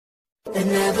They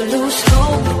never lose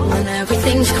hope when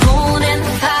everything's cold and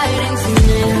the fighting's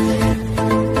near.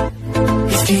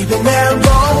 He's keeping their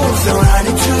bones, they're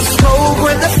running to smoke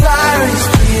when the fire is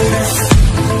fierce.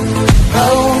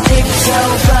 Oh, pick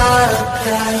yourself up,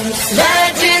 guys.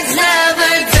 Legends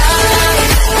never die.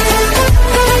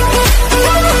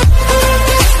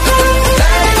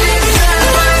 Legends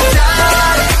never die.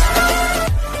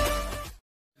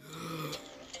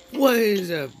 What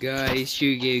is up, guys?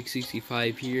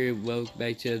 SugarGig65 here. Welcome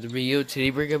back to the video. Today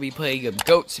we're gonna be playing a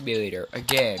Goat Simulator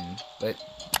again, but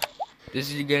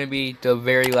this is gonna be the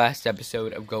very last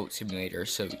episode of Goat Simulator.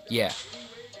 So yeah,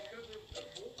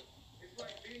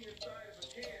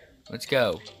 let's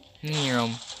go.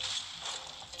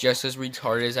 Just as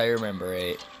retarded as I remember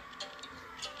it.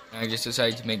 I just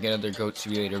decided to make another Goat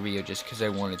Simulator video just because I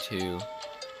wanted to.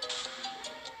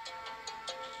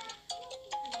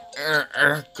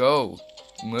 Go.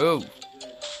 Move.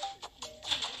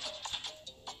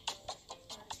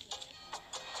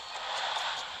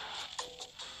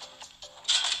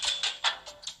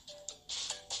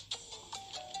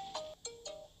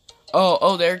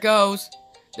 Oh, there it goes.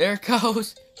 There it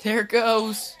goes. There it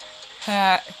goes.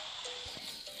 Hat.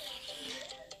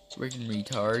 Freaking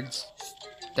retards.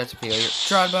 That's a failure.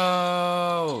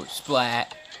 Trotbo!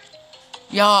 Splat.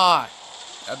 Yaw!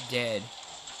 I'm dead.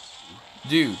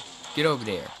 Dude, get over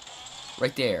there.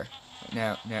 Right there.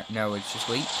 Now, let's just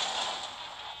wait.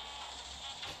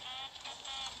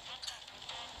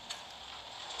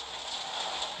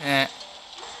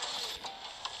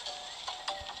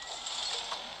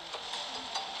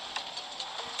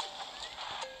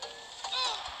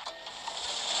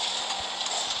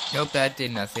 Nope, that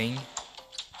did nothing.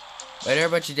 But there are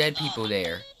a bunch of dead people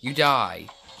there. You die.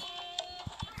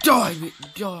 Die!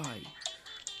 Die!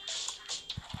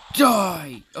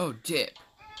 Die! Oh, dip.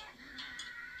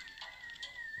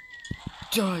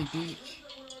 Die, bitch.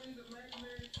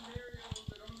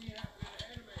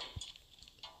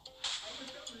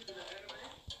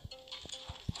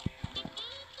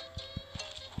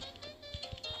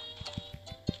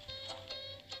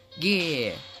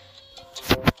 Yeah.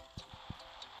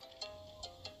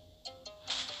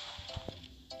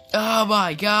 Oh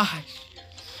my gosh.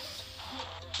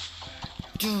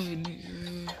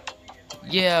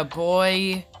 Yeah,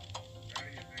 boy.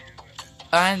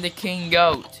 I'm the king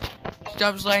goat.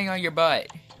 Stop laying on your butt.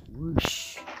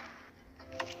 Whoosh.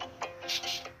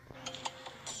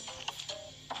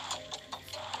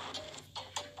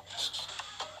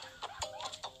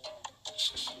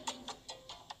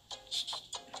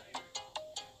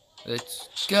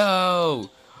 Let's go.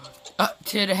 Up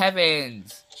to the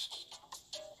heavens.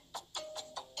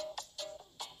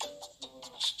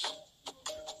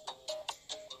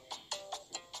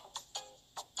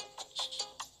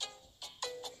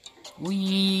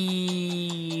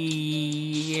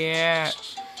 Yeah.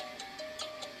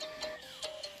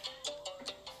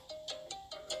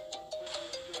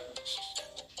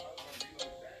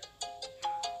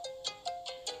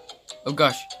 Oh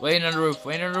gosh, landing on the roof,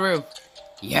 landing on the roof.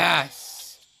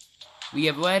 Yes! We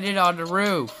have landed on the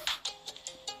roof.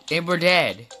 And we're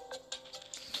dead.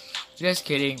 Just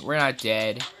kidding, we're not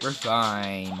dead. We're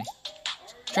fine.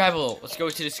 Travel, let's go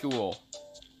to the school.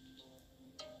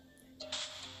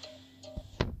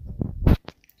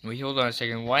 Wait, hold on a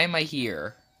second. Why am I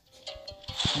here?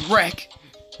 Wreck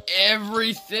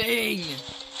everything!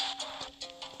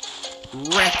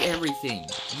 Wreck everything.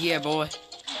 Yeah, boy.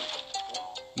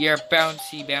 You're a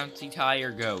bouncy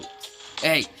tire goat.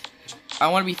 Hey, I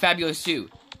want to be fabulous too.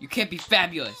 You can't be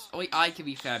fabulous. Only I can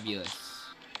be fabulous.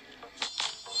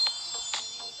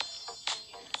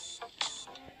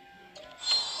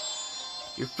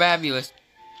 You're fabulous,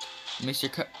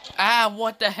 Mr.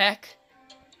 What the heck?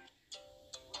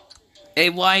 Hey,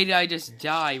 why did I just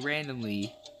die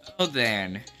randomly? Well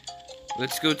then,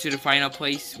 let's go to the final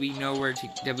place we know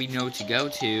that we know to go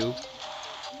to.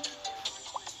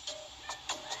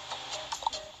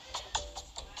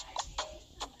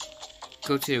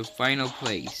 Go to final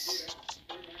place.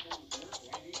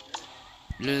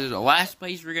 This is the last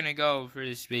place we're gonna go for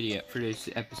this video, for this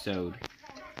episode.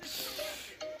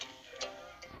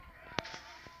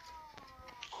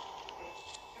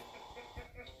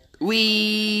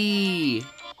 Wee!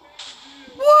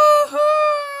 Woohoo,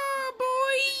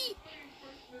 boy!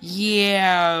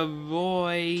 Yeah,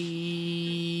 boy!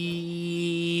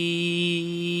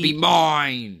 Be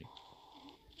mine!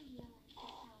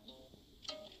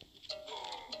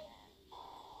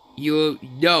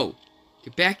 No!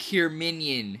 Get back here,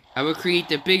 minion! I will create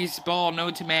the biggest ball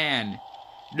known to man!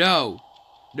 No!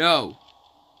 No!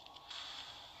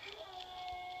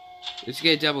 Let's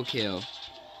get a double kill.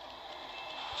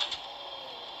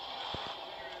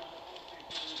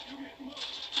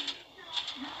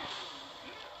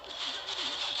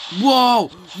 Whoa!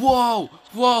 Whoa!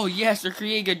 Whoa! Yes, they're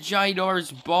creating a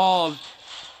ginormous ball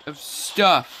of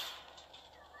stuff.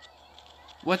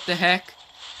 What the heck?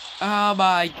 Oh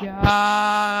my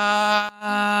god!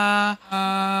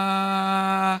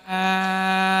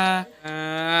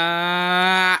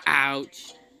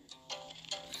 Ouch.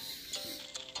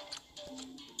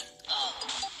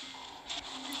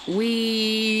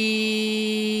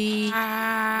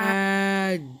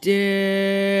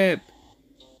 Dip.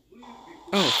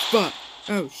 Oh fuck.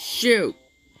 Oh shoot.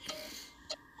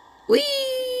 Wee.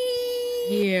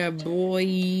 Yeah,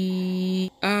 boy.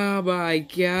 Oh my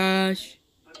gosh.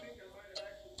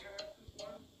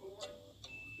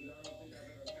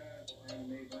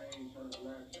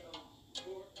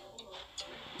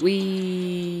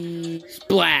 Wee.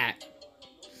 Splat.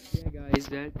 Yeah, guys,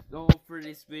 that's all for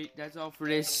this bit. That's all for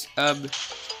this.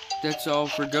 That's all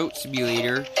for Goat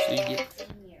Simulator.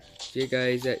 So yeah,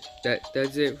 guys,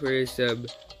 that's it for this.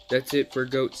 That's it for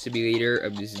Goat Simulator.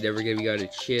 This is never gonna be on a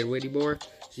channel anymore.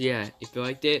 So yeah, if you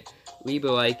liked it, leave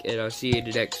a like, and I'll see you in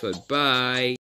the next one. Bye.